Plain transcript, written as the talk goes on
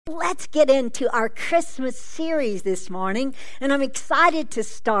Let's get into our Christmas series this morning, and I'm excited to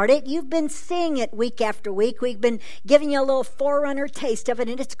start it. You've been seeing it week after week. We've been giving you a little forerunner taste of it,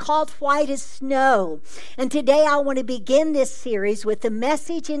 and it's called White as Snow. And today I want to begin this series with a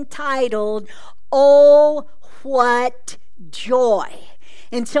message entitled, Oh, What Joy.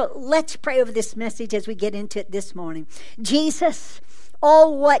 And so let's pray over this message as we get into it this morning. Jesus, oh,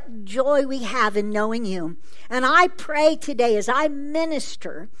 what joy we have in knowing you. And I pray today as I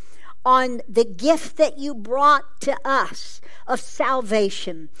minister on the gift that you brought to us of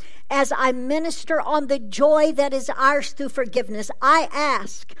salvation, as I minister on the joy that is ours through forgiveness, I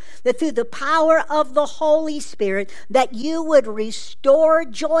ask that through the power of the Holy Spirit, that you would restore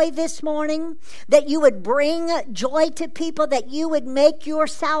joy this morning, that you would bring joy to people, that you would make your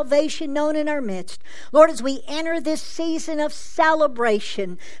salvation known in our midst. Lord, as we enter this season of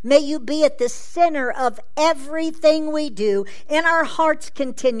celebration, may you be at the center of everything we do, in our hearts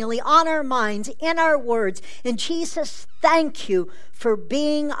continually, on our minds, in our words. And Jesus, thank you for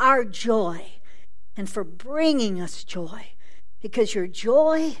being our joy and for bringing us joy, because your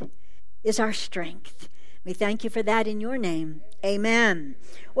joy is our strength. We thank you for that in your name. Amen.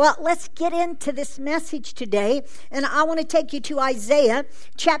 Well, let's get into this message today, and I want to take you to Isaiah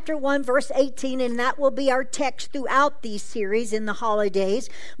chapter 1, verse 18, and that will be our text throughout these series in the holidays.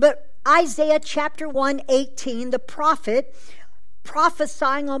 But Isaiah chapter 1, 18, the prophet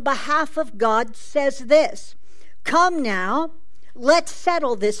prophesying on behalf of God says this, "Come now, let's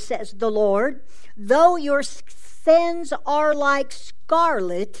settle this, says the Lord. Though your sins are like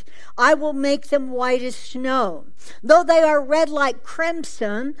scarlet, I will make them white as snow. Though they are red like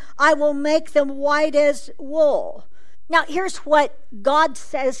crimson, I will make them white as wool." Now, here's what God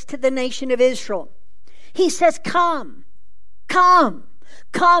says to the nation of Israel. He says, come,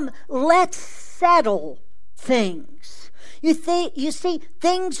 let's settle things. You see,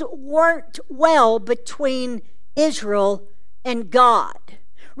 things weren't well between Israel and God.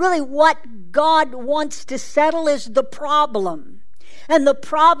 Really, what God wants to settle is the problem. And the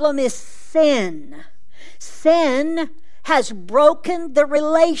problem is sin. Sin has broken the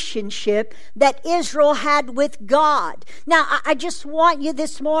relationship that Israel had with God. Now, I just want you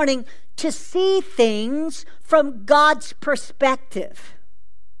this morning to see things from God's perspective.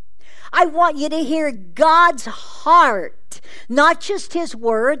 I want you to hear God's heart, not just his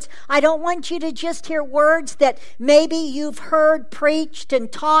words. I don't want you to just hear words that maybe you've heard preached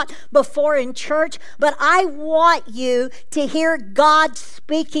and taught before in church, but I want you to hear God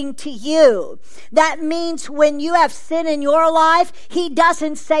speaking to you. That means when you have sin in your life, he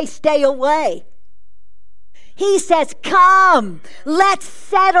doesn't say stay away. He says, come, let's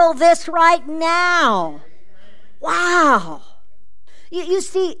settle this right now. Wow. You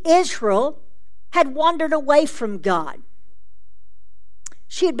see, Israel had wandered away from God.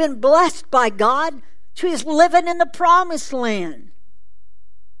 She had been blessed by God. She was living in the promised land.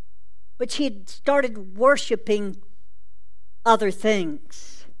 But she had started worshiping other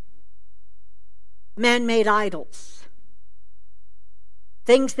things. Man-made idols.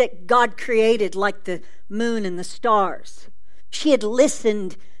 Things that God created, like the moon and the stars. She had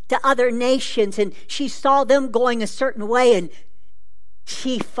listened to other nations and she saw them going a certain way and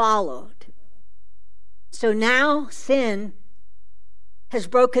she followed. So now sin has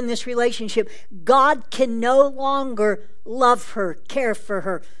broken this relationship. God can no longer love her, care for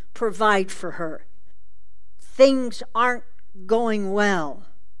her, provide for her. Things aren't going well.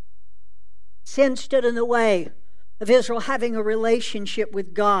 Sin stood in the way of Israel having a relationship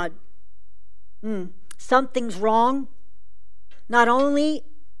with God. Something's wrong. Not only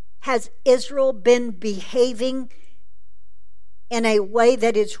has Israel been behaving in a way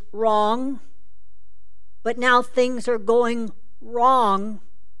that is wrong, but now things are going wrong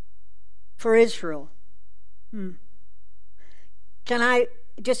for Israel. Can I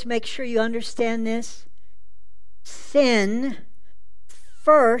just make sure you understand this? Sin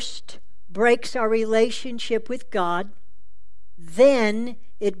first breaks our relationship with God, then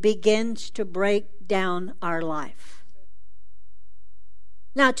it begins to break down our life.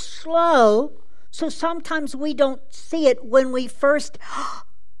 Now it's slow, so sometimes we don't see it when we first,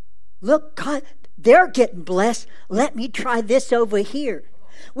 look, God, they're getting blessed. Let me try this over here.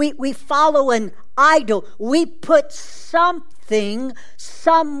 We follow an idol. We put something,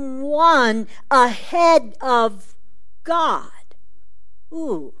 someone ahead of God.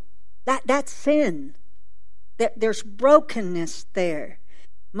 Ooh, that's sin. There's brokenness there.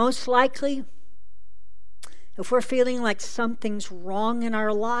 Most likely, if we're feeling like something's wrong in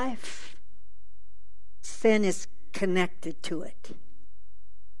our life, sin is connected to it.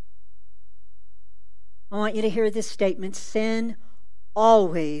 I want you to hear this statement. Sin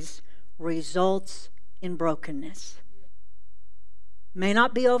always results in brokenness. May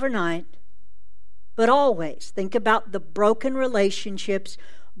not be overnight, but always. Think about the broken relationships,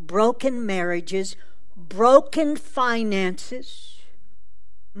 broken marriages, broken finances.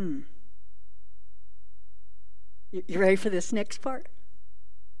 You ready for this next part?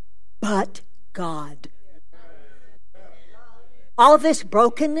 But God. All this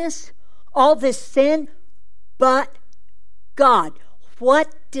brokenness, all this sin, but God.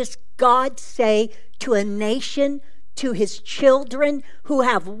 What does God say to a nation, to his children who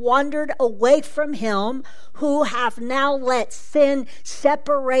have wandered away from him, who have now let sin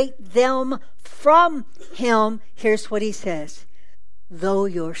separate them from him? Here's what he says. Though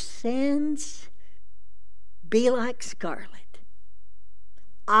your sins be like scarlet,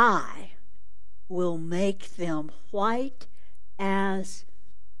 I will make them white as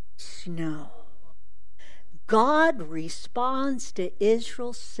snow. God responds to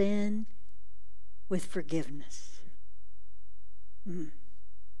Israel's sin with forgiveness.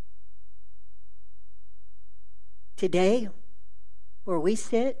 Today, where we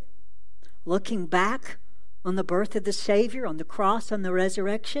sit, looking back on the birth of the Savior, on the cross, on the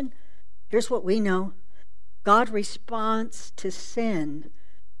resurrection, here's what we know. God's response to sin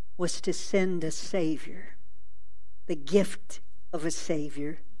was to send a Savior, the gift of a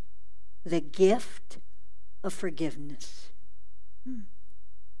Savior, the gift of forgiveness.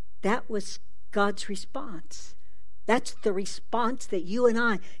 That was God's response. That's the response that you and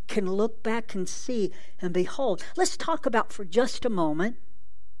I can look back and see and behold. Let's talk about for just a moment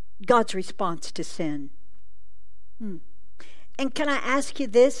God's response to sin. And can I ask you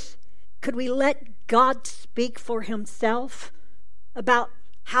this? Could we let God speak for himself about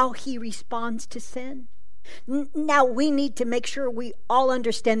how he responds to sin? Now, we need to make sure we all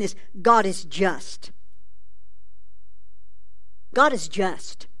understand this. God is just. God is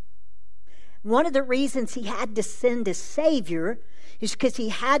just. One of the reasons he had to send a Savior is because he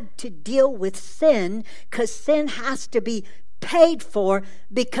had to deal with sin, because sin has to be paid for,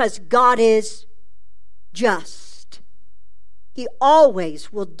 because God is just. He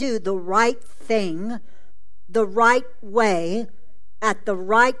always will do the right thing, the right way, at the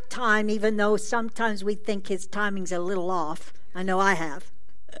right time, even though sometimes we think his timing's a little off. I know I have.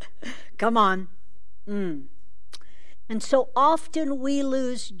 Come on. And so often we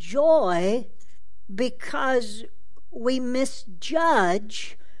lose joy because we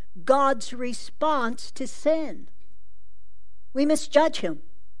misjudge God's response to sin. We misjudge him.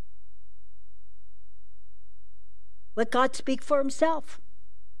 Let God speak for himself.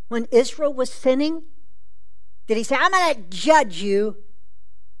 When Israel was sinning, did he say, I'm going to judge you?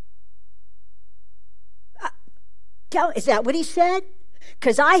 Is that what he said?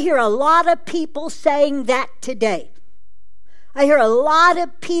 Because I hear a lot of people saying that today. I hear a lot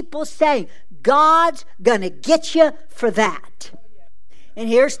of people saying, God's going to get you for that. And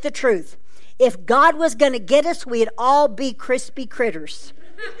here's the truth. If God was going to get us, we'd all be crispy critters.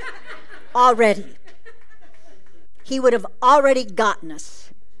 Already. He would have already gotten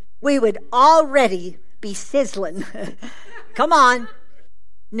us. We would already be sizzling. Come on.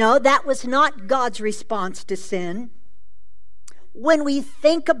 No, that was not God's response to sin. When we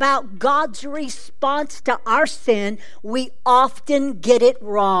think about God's response to our sin, we often get it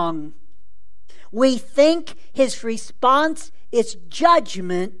wrong. We think his response is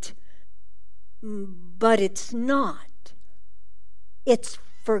judgment, but it's not. It's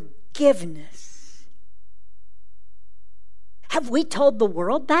forgiveness. Have we told the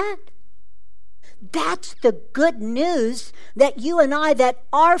world that? That's the good news that you and I that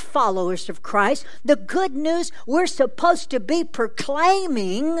are followers of Christ, the good news we're supposed to be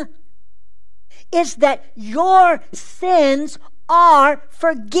proclaiming is that your sins are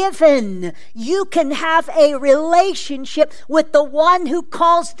forgiven. You can have a relationship with the one who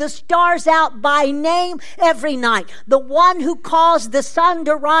calls the stars out by name every night, the one who calls the sun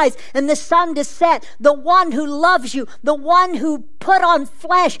to rise and the sun to set, the one who loves you, the one who put on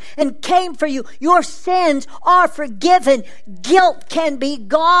flesh and came for you. Your sins are forgiven. Guilt can be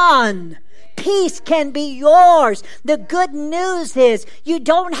gone. Peace can be yours. The good news is you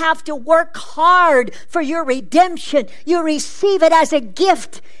don't have to work hard for your redemption. You receive it as a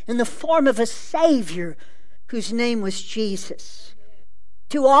gift in the form of a Savior whose name was Jesus.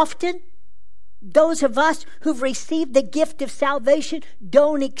 Too often, those of us who've received the gift of salvation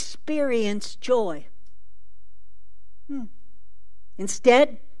don't experience joy.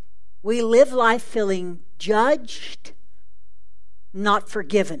 Instead, we live life feeling judged, not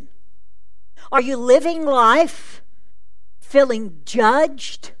forgiven. Are you living life feeling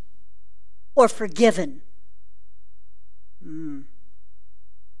judged or forgiven?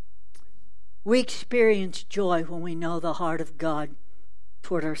 We experience joy when we know the heart of God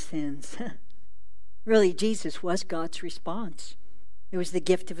toward our sins. Really, Jesus was God's response. It was the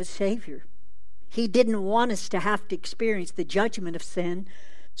gift of a Savior. He didn't want us to have to experience the judgment of sin,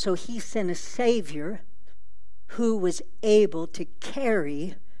 so He sent a Savior who was able to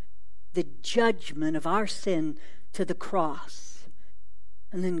carry the judgment of our sin to the cross.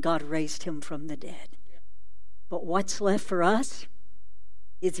 And then God raised Him from the dead. But what's left for us?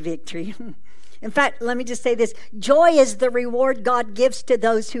 It's victory. In fact, let me just say this. Joy is the reward God gives to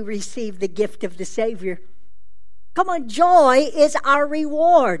those who receive the gift of the Savior. Come on, joy is our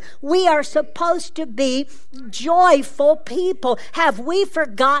reward. We are supposed to be joyful people. Have we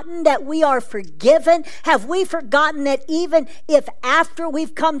forgotten that we are forgiven? Have we forgotten that even if after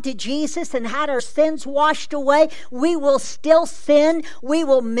we've come to Jesus and had our sins washed away, we will still sin? We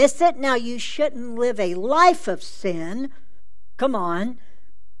will miss it. Now, you shouldn't live a life of sin. Come on.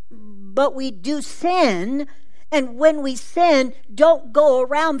 But we do sin. And when we sin, don't go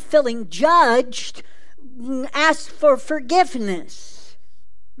around feeling judged. Ask for forgiveness.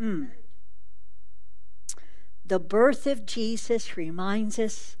 The birth of Jesus reminds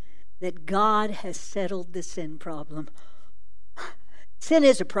us that God has settled the sin problem. Sin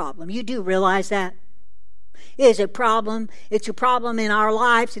is a problem. You do realize that? It is a problem. It's a problem in our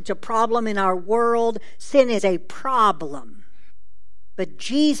lives. It's a problem in our world. Sin is a problem. But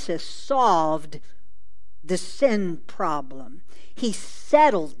Jesus solved the sin problem. He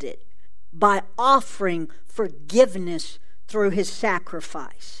settled it by offering forgiveness through His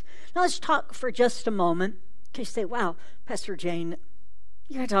sacrifice. Now let's talk for just a moment. You say, wow, Pastor Jane,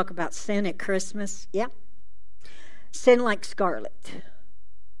 you're going to talk about sin at Christmas? Yeah. Sin like scarlet.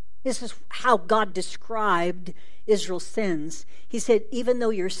 This is how God described Israel's sins. He said, even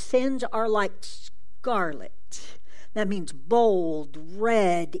though your sins are like scarlet, that means bold,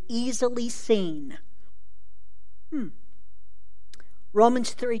 red, easily seen.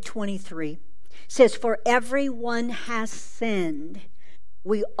 Romans 3:23 says, for everyone has sinned.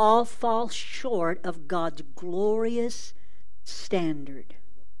 We all fall short of God's glorious standard.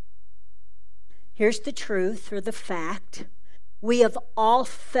 Here's the truth or the fact. We have all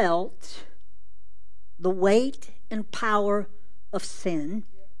felt the weight and power of sin.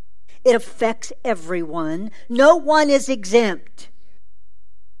 It affects everyone. No one is exempt.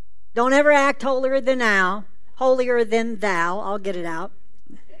 Don't ever act holier than thou. I'll get it out.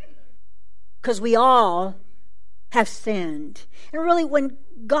 Because we all have sinned. And really, when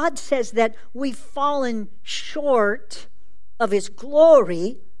God says that we've fallen short of His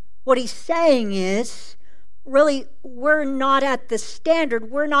glory, what He's saying is, really, we're not at the standard.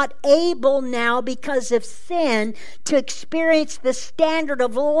 We're not able now, because of sin, to experience the standard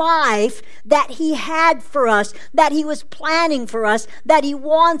of life that He had for us, that He was planning for us, that He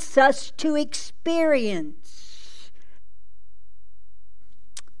wants us to experience.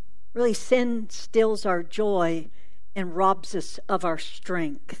 Really, sin steals our joy and robs us of our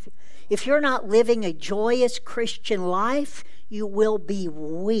strength. If you're not living a joyous Christian life, you will be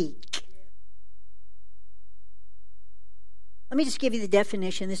weak. Let me just give you the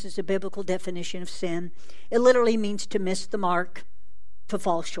definition. This is a biblical definition of sin. It literally means to miss the mark, to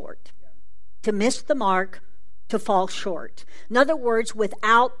fall short. To miss the mark, to fall short. In other words,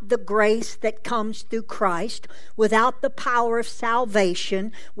 without the grace that comes through Christ, without the power of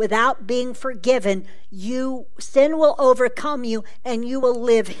salvation, without being forgiven, sin will overcome you and you will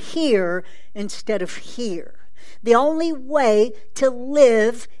live here instead of here. The only way to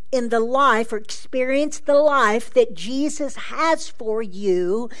live in the life or experience the life that Jesus has for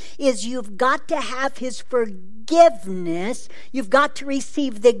you is you've got to have His forgiveness. You've got to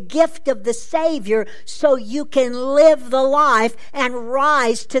receive the gift of the Savior so you can live the life and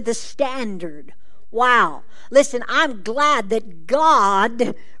rise to the standard. Wow. Listen, I'm glad that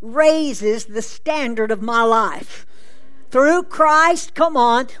God raises the standard of my life. Through Christ, come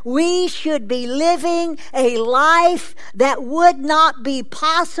on, we should be living a life that would not be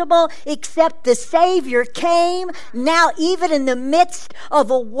possible except the Savior came. Now, even in the midst of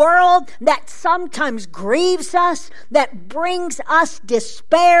a world that sometimes grieves us, that brings us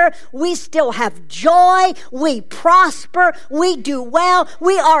despair, we still have joy, we prosper, we do well.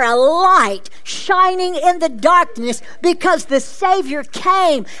 We are a light shining in the darkness because the Savior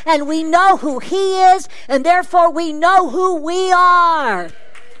came and we know who He is, and therefore we know who we are.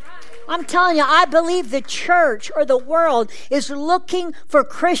 I'm telling you, I believe the church or the world is looking for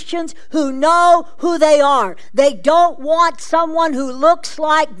Christians who know who they are. They don't want someone who looks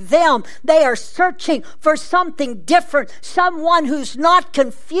like them. They are searching for something different, someone who's not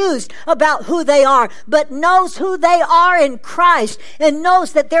confused about who they are, but knows who they are in Christ and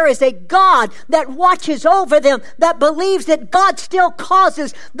knows that there is a God that watches over them, that believes that God still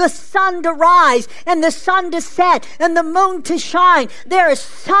causes the sun to rise and the sun to set and the moon to shine. There is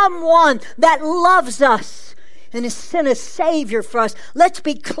someone that loves us and has sent a Savior for us. Let's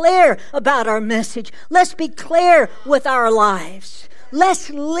be clear about our message. Let's be clear with our lives. Let's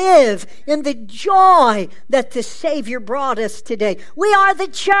live in the joy that the Savior brought us today. We are the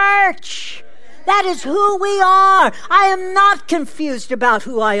church. That is who we are. I am not confused about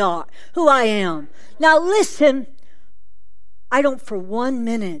who I am. Now listen, I don't for 1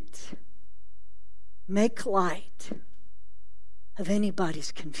 minute make light of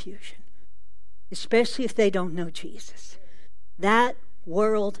anybody's confusion, especially if they don't know Jesus. That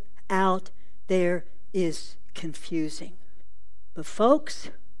world out there is confusing. But folks,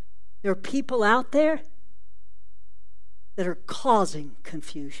 there are people out there that are causing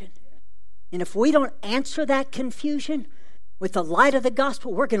confusion. And if we don't answer that confusion with the light of the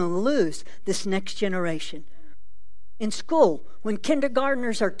gospel, we're going to lose this next generation. In school, when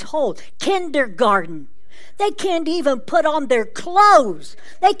kindergartners are told, kindergarten, they can't even put on their clothes.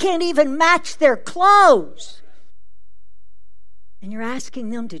 They can't even match their clothes. And you're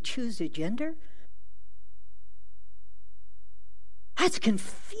asking them to choose a gender? That's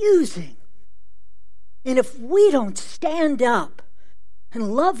confusing. And if we don't stand up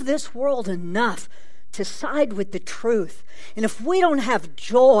and love this world enough to side with the truth, and if we don't have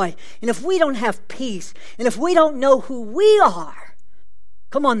joy, and if we don't have peace, and if we don't know who we are,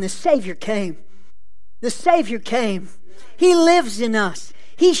 come on, the Savior came. The Savior came. He lives in us.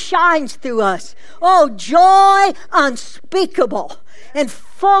 He shines through us. Oh, joy unspeakable and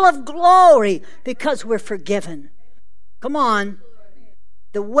full of glory because we're forgiven. Come on.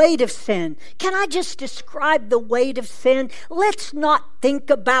 The weight of sin. Can I just describe the weight of sin? Let's not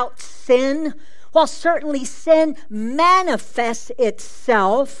think about sin. While certainly sin manifests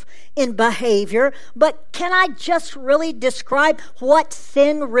itself in behavior, but can I just really describe what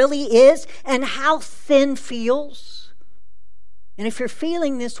sin really is and how sin feels? And if you're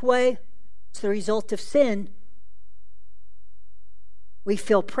feeling this way, it's the result of sin. We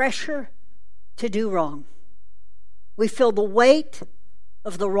feel pressure to do wrong. We feel the weight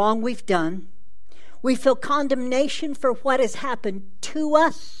of the wrong we've done. We feel condemnation for what has happened to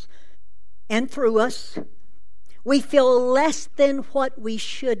us and through us. We feel less than what we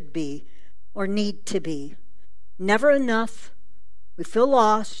should be or need to be. Never enough. We feel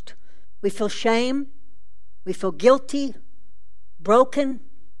lost. We feel shame. We feel guilty, broken,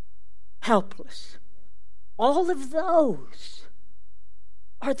 helpless. All of those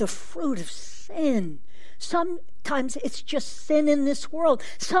are the fruit of sin. Sometimes it's just sin in this world.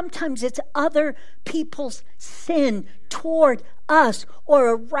 Sometimes it's other people's sin toward us or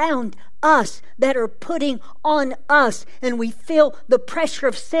around us that are putting on us, and we feel the pressure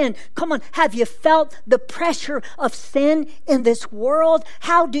of sin. Come on, have you felt the pressure of sin in this world?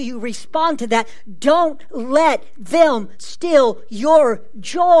 How do you respond to that? Don't let them steal your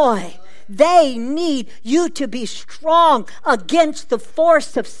joy. They need you to be strong against the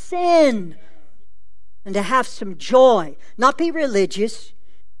force of sin and to have some joy, not be religious.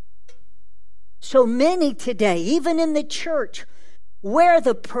 So many today, even in the church, wear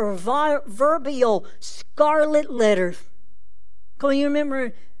the proverbial scarlet letter. Can you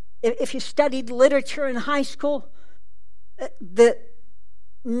remember, if you studied literature in high school, the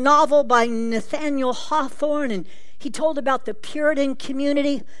novel by Nathaniel Hawthorne, and he told about the Puritan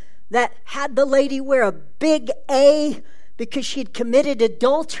community that had the lady wear a big A because she'd committed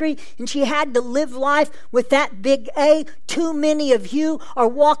adultery and she had to live life with that big A. Too many of you are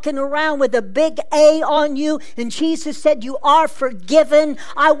walking around with a big A on you, and Jesus said, you are forgiven.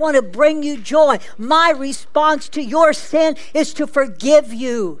 I want to bring you joy. My response to your sin is to forgive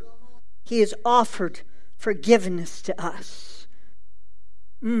you. He has offered forgiveness to us.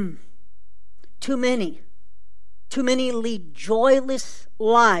 Too many lead joyless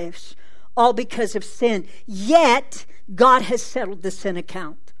lives, all because of sin. Yet, God has settled the sin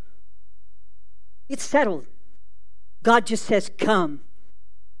account. It's settled. God just says, come.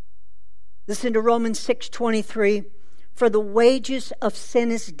 Listen to Romans 6:23. For the wages of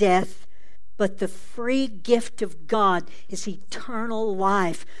sin is death, but the free gift of God is eternal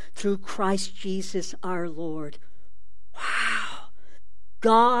life through Christ Jesus our Lord. Wow.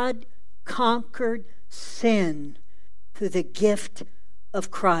 God conquered sin through the gift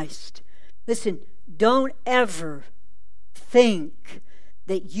of Christ. Listen, don't ever think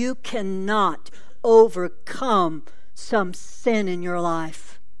that you cannot overcome some sin in your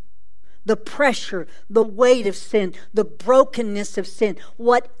life. The pressure, the weight of sin, the brokenness of sin,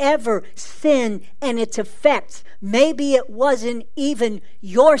 whatever sin and its effects. Maybe it wasn't even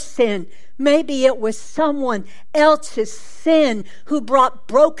your sin. Maybe it was someone else's sin who brought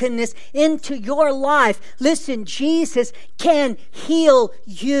brokenness into your life. Listen, Jesus can heal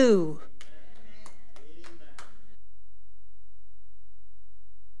you.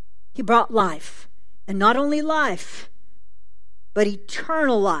 He brought life. And not only life, but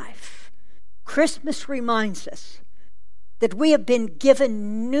eternal life. Christmas reminds us that we have been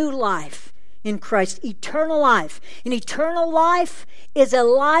given new life in Christ, eternal life. And eternal life is a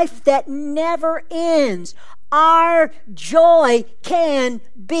life that never ends. Our joy can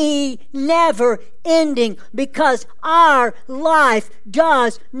be never ending because our life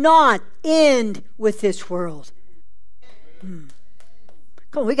does not end with this world. Come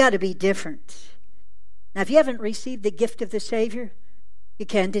on, we got to be different. Now, if you haven't received the gift of the Savior, you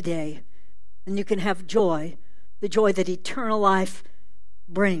can today. And you can have joy, the joy that eternal life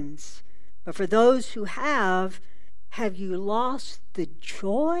brings. But for those who have you lost the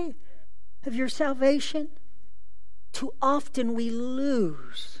joy of your salvation? Too often we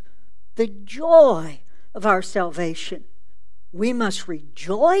lose the joy of our salvation. We must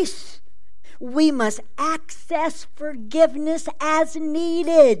rejoice. We must access forgiveness as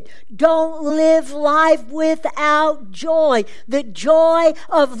needed. Don't live life without joy. The joy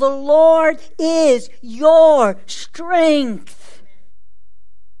of the Lord is your strength.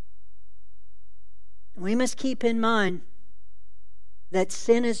 We must keep in mind that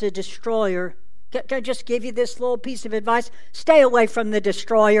sin is a destroyer. Can I just give you this little piece of advice? Stay away from the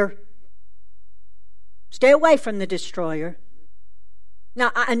destroyer. Stay away from the destroyer.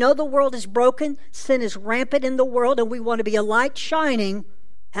 Now, I know the world is broken. Sin is rampant in the world, and we want to be a light shining.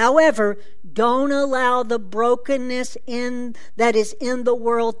 However, don't allow the brokenness that is in the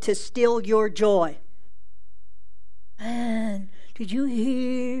world to steal your joy. Man, did you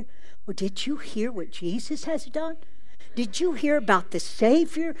hear what Jesus has done? Did you hear about the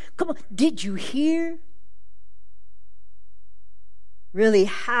Savior? Come on, did you hear? Really,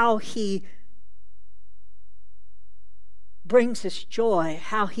 how He brings us joy,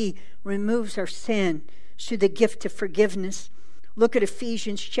 how He removes our sin through the gift of forgiveness. Look at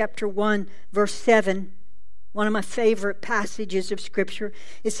Ephesians chapter 1, verse 7. One of my favorite passages of Scripture.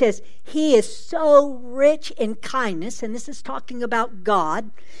 It says, He is so rich in kindness, and this is talking about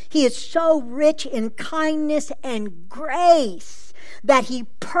God. He is so rich in kindness and grace that He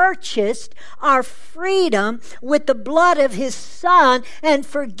purchased our freedom with the blood of His Son and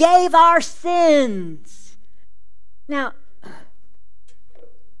forgave our sins. Now,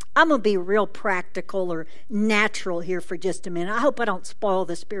 I'm going to be real practical or natural here for just a minute. I hope I don't spoil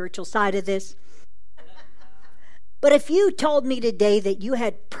the spiritual side of this. But if you told me today that you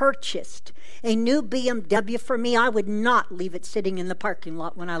had purchased a new BMW for me, I would not leave it sitting in the parking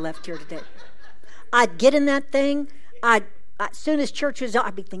lot when I left here today. I'd get in that thing. As soon as church was out,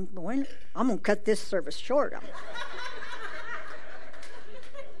 I'd be thinking, boy, I'm going to cut this service short.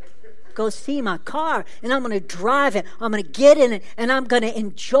 Go see my car, and I'm going to drive it. I'm going to get in it, and I'm going to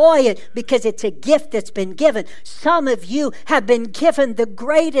enjoy it because it's a gift that's been given. Some of you have been given the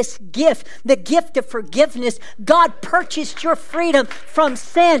greatest gift, the gift of forgiveness. God purchased your freedom from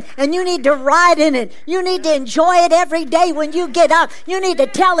sin, and you need to ride in it. You need to enjoy it every day when you get up. You need to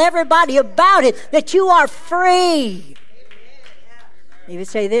tell everybody about it, that you are free. You would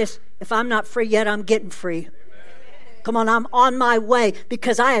say this, if I'm not free yet, I'm getting free. Come on, I'm on my way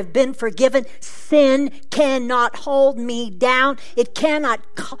because I have been forgiven. Sin cannot hold me down. It cannot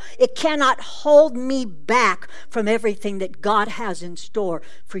hold me back from everything that God has in store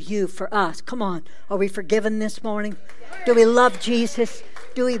for you, for us. Come on, are we forgiven this morning? Do we love Jesus?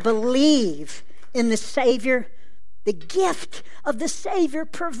 Do we believe in the Savior? The gift of the Savior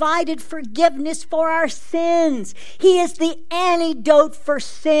provided forgiveness for our sins. He is the antidote for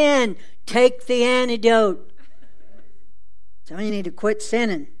sin. Take the antidote. So you need to quit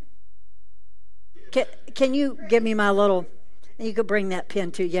sinning. Can you give me my little, you could bring that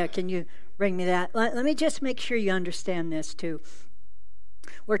pen too. Yeah, can you bring me that? Let me just make sure you understand this too.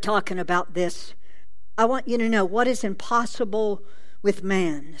 We're talking about this. I want you to know what is impossible with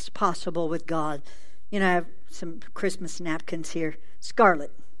man is possible with God. You know, I have some Christmas napkins here.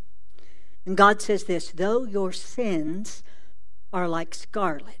 Scarlet. And God says this, though your sins are like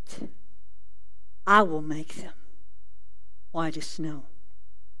scarlet, I will make them white as snow.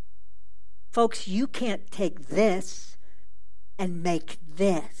 Folks, you can't take this and make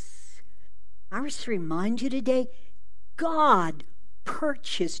this. I just remind you today, God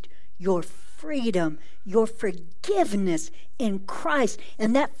purchased your freedom, your forgiveness in Christ,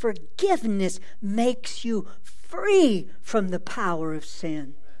 and that forgiveness makes you free from the power of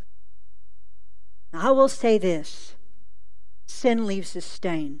sin. Now, I will say this: sin leaves a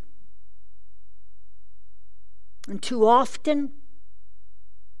stain. And too often,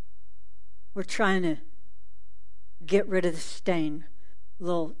 we're trying to get rid of the stain. A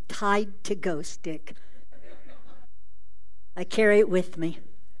little Tide to Go stick. I carry it with me.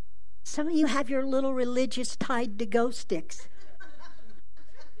 Some of you have your little religious Tide to Go sticks.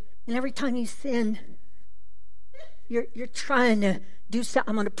 And every time you sin, you're trying to do something.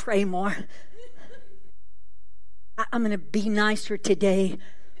 I'm going to pray more. I'm going to be nicer today.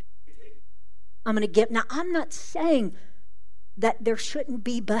 I'm going to get... Now, I'm not saying that there shouldn't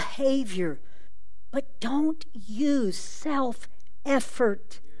be behavior, but don't use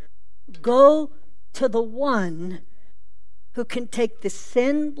self-effort. Go to the one who can take the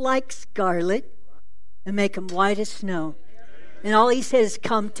sin like scarlet and make them white as snow. And all he says is,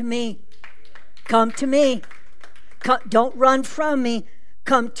 come to me. Come to me. Don't run from me.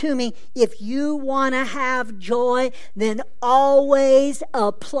 Come to me. If you want to have joy, then always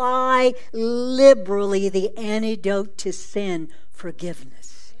apply liberally the antidote to sin,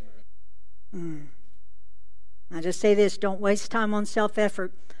 forgiveness. I just say this: don't waste time on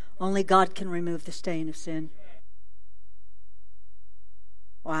self-effort. Only God can remove the stain of sin.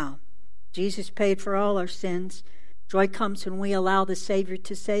 Wow. Jesus paid for all our sins. Joy comes when we allow the Savior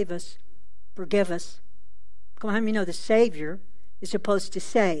to save us, forgive us. Come on, how many know the Savior is supposed to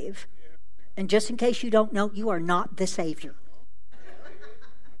save? And just in case you don't know, you are not the Savior.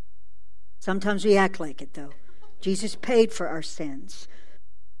 Sometimes we act like it, though. Jesus paid for our sins.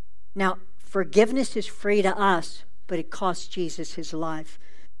 Now, forgiveness is free to us, but it cost Jesus his life.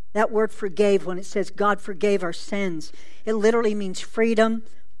 That word forgave, when it says God forgave our sins, it literally means freedom,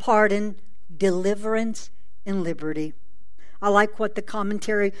 pardon, deliverance, and liberty. I like what the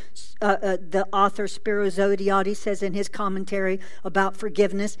commentary, the author Spiro Zodhiates says in his commentary about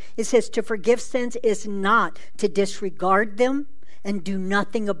forgiveness. It says, to forgive sins is not to disregard them and do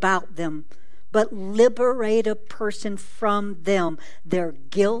nothing about them, but liberate a person from them, their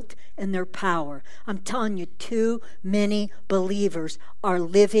guilt and their power. I'm telling you, too many believers are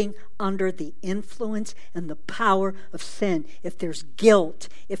living under the influence and the power of sin. If there's guilt,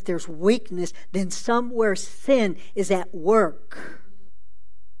 if there's weakness, then somewhere sin is at work.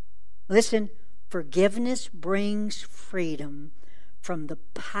 Listen, forgiveness brings freedom from the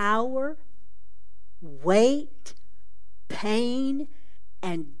power, weight, pain,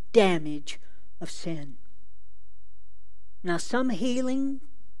 and damage of sin. Now, some healing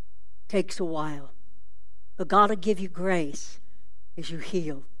takes a while, but God will give you grace as you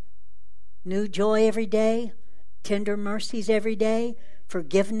heal. New joy every day, tender mercies every day,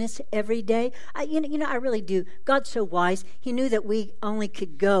 forgiveness every day. I really do. God's so wise. He knew that we only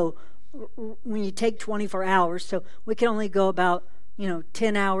could go, when you take 24 hours, so we can only go about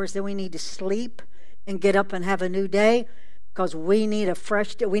 10 hours. Then we need to sleep and get up and have a new day, because we need a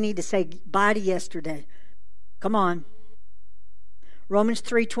fresh day. We need to say bye to yesterday. Come on. Romans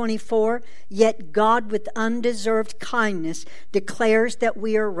 3:24, yet God with undeserved kindness declares that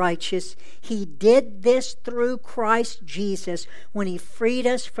we are righteous. He did this through Christ Jesus when he freed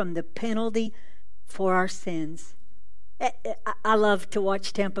us from the penalty for our sins. I love to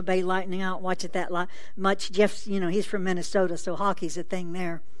watch Tampa Bay Lightning. I don't watch it that much. Jeff's, he's from Minnesota, so hockey's a thing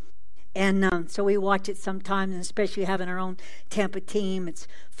there. And so we watch it sometimes, and especially having our own Tampa team, it's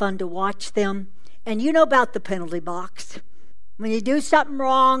fun to watch them. And you know about the penalty box. When you do something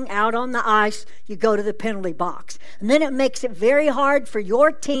wrong out on the ice, you go to the penalty box. And then it makes it very hard for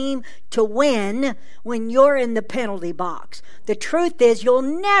your team to win when you're in the penalty box. The truth is, you'll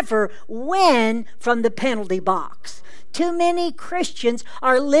never win from the penalty box. Too many Christians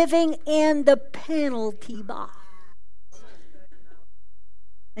are living in the penalty box.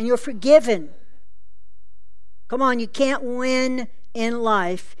 And you're forgiven. Come on, you can't win in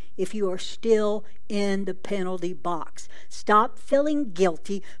life if you are still in the penalty box. Stop feeling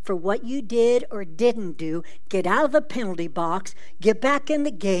guilty for what you did or didn't do. Get out of the penalty box, get back in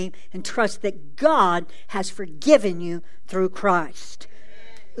the game, and trust that God has forgiven you through Christ.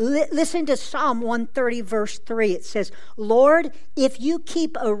 Listen to Psalm 130, verse 3. It says, Lord, if you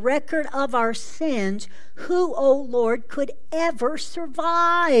keep a record of our sins, who, O Lord, could ever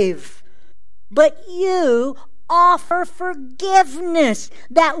survive? But you offer forgiveness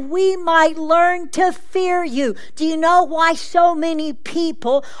that we might learn to fear you. Do you know why so many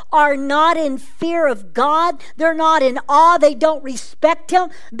people are not in fear of God? They're not in awe. They don't respect Him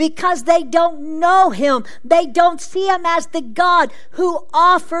because they don't know Him. They don't see Him as the God who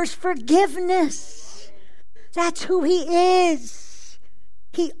offers forgiveness. That's who He is.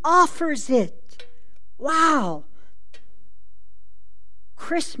 He offers it. Wow.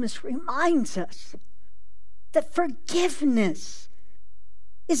 Christmas reminds us that forgiveness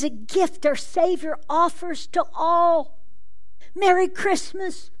is a gift our Savior offers to all. Merry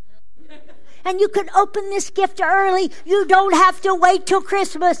Christmas. And you can open this gift early. You don't have to wait till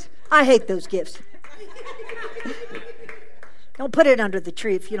Christmas. I hate those gifts. Don't put it under the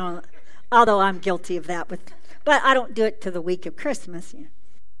tree if you don't, although I'm guilty of that. But I don't do it to the week of Christmas.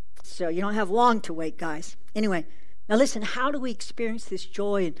 So you don't have long to wait, guys. Anyway, now listen, how do we experience this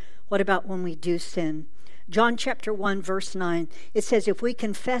joy? And what about when we do sin? John chapter 1, verse 9, it says, if we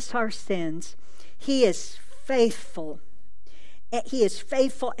confess our sins, He is faithful. He is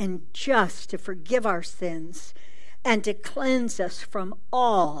faithful and just to forgive our sins and to cleanse us from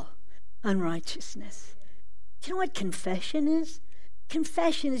all unrighteousness. Do you know what confession is?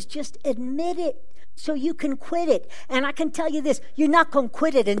 Confession is just admit it so you can quit it. And I can tell you this, you're not going to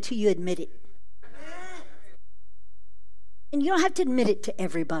quit it until you admit it. And you don't have to admit it to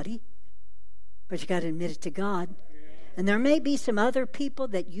everybody. But you got to admit it to God. And there may be some other people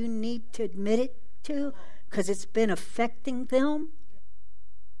that you need to admit it to because it's been affecting them.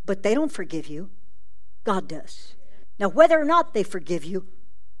 But they don't forgive you. God does. Now, whether or not they forgive you,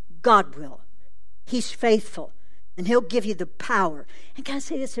 God will. He's faithful. And He'll give you the power. And can I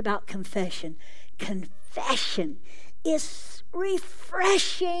say this about confession? Confession is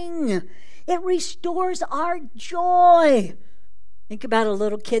refreshing. It restores our joy. Think about a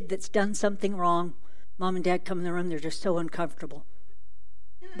little kid that's done something wrong. Mom and Dad come in the room, they're just so uncomfortable.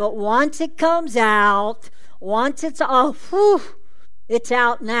 But once it comes out, once it's it's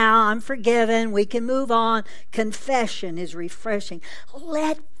out now, I'm forgiven, we can move on. Confession is refreshing.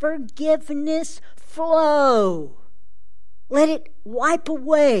 Let forgiveness flow. Let it wipe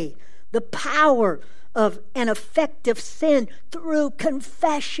away the power of an effective sin through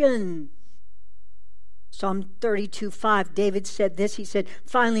confession. Psalm 32:5, David said this. He said,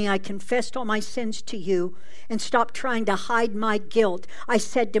 finally, I confessed all my sins to you and stopped trying to hide my guilt. I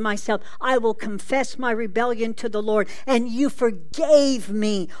said to myself, I will confess my rebellion to the Lord, and you forgave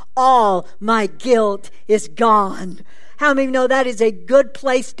me. All my guilt is gone. How many know that is a good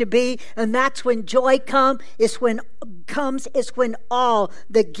place to be? And that's when joy comes, is when all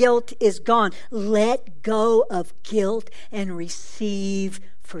the guilt is gone. Let go of guilt and receive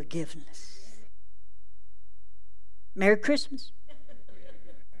forgiveness. Merry Christmas.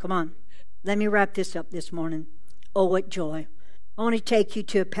 Come on. Let me wrap this up this morning. Oh, what joy. I want to take you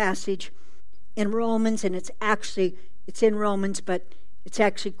to a passage in Romans, and it's in Romans, but it's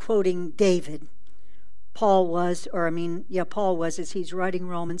actually quoting David. Paul was as he's writing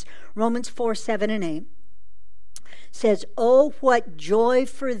Romans. Romans 4, 7, and 8 says, oh, what joy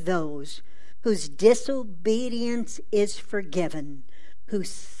for those whose disobedience is forgiven, whose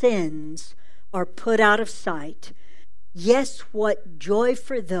sins are put out of sight. Yes, what joy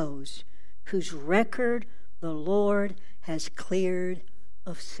for those whose record the Lord has cleared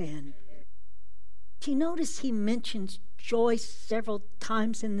of sin. Do you notice he mentions joy several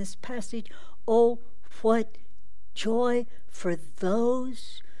times in this passage? Oh, what joy for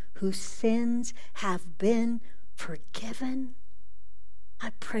those whose sins have been forgiven.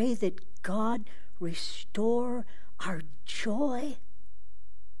 I pray that God restore our joy.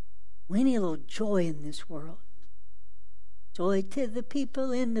 We need a little joy in this world. Joy to the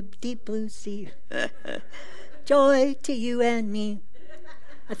people in the deep blue sea. Joy to you and me.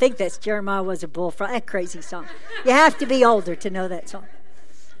 I think that's Jeremiah Was a Bullfrog. That crazy song. You have to be older to know that song.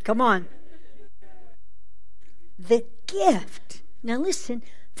 Come on. The gift. Now listen.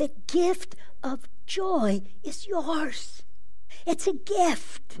 The gift of joy is yours. It's a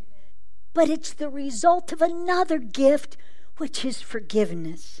gift. But it's the result of another gift, which is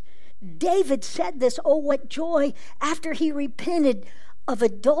forgiveness. David said this, oh, what joy, after he repented of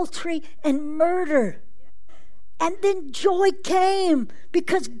adultery and murder. And then joy came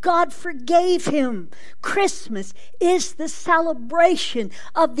because God forgave him. Christmas is the celebration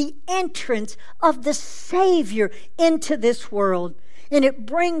of the entrance of the Savior into this world. And it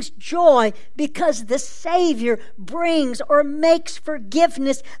brings joy because the Savior brings or makes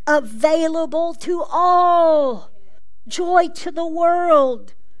forgiveness available to all. Joy to the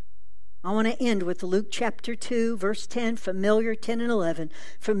world. I want to end with Luke chapter 2, verse 10, familiar 10 and 11.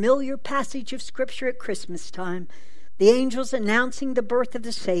 Familiar passage of Scripture at Christmas time. The angels announcing the birth of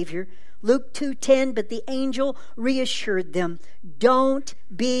the Savior. Luke 2:10, but the angel reassured them. Don't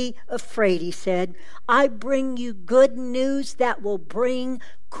be afraid, he said. I bring you good news that will bring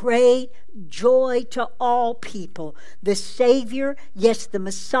great joy to all people. The Savior, yes, the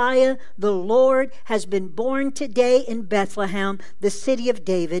Messiah, the Lord, has been born today in Bethlehem, the city of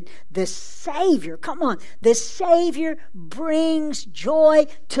David. The Savior, come on, the Savior brings joy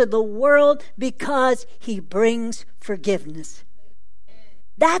to the world because he brings forgiveness.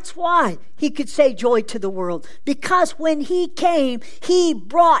 That's why he could say joy to the world. Because when he came, he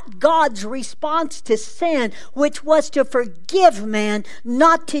brought God's response to sin, which was to forgive man,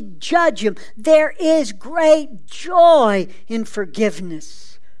 not to judge him. There is great joy in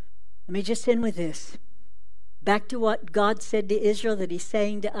forgiveness. Let me just end with this. Back to what God said to Israel that he's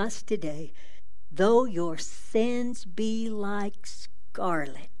saying to us today. Though your sins be like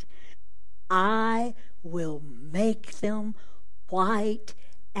scarlet, I will make them white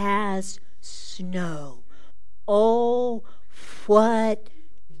as snow. Oh, what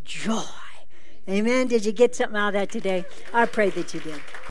joy. Amen. Did you get something out of that today? I pray that you did.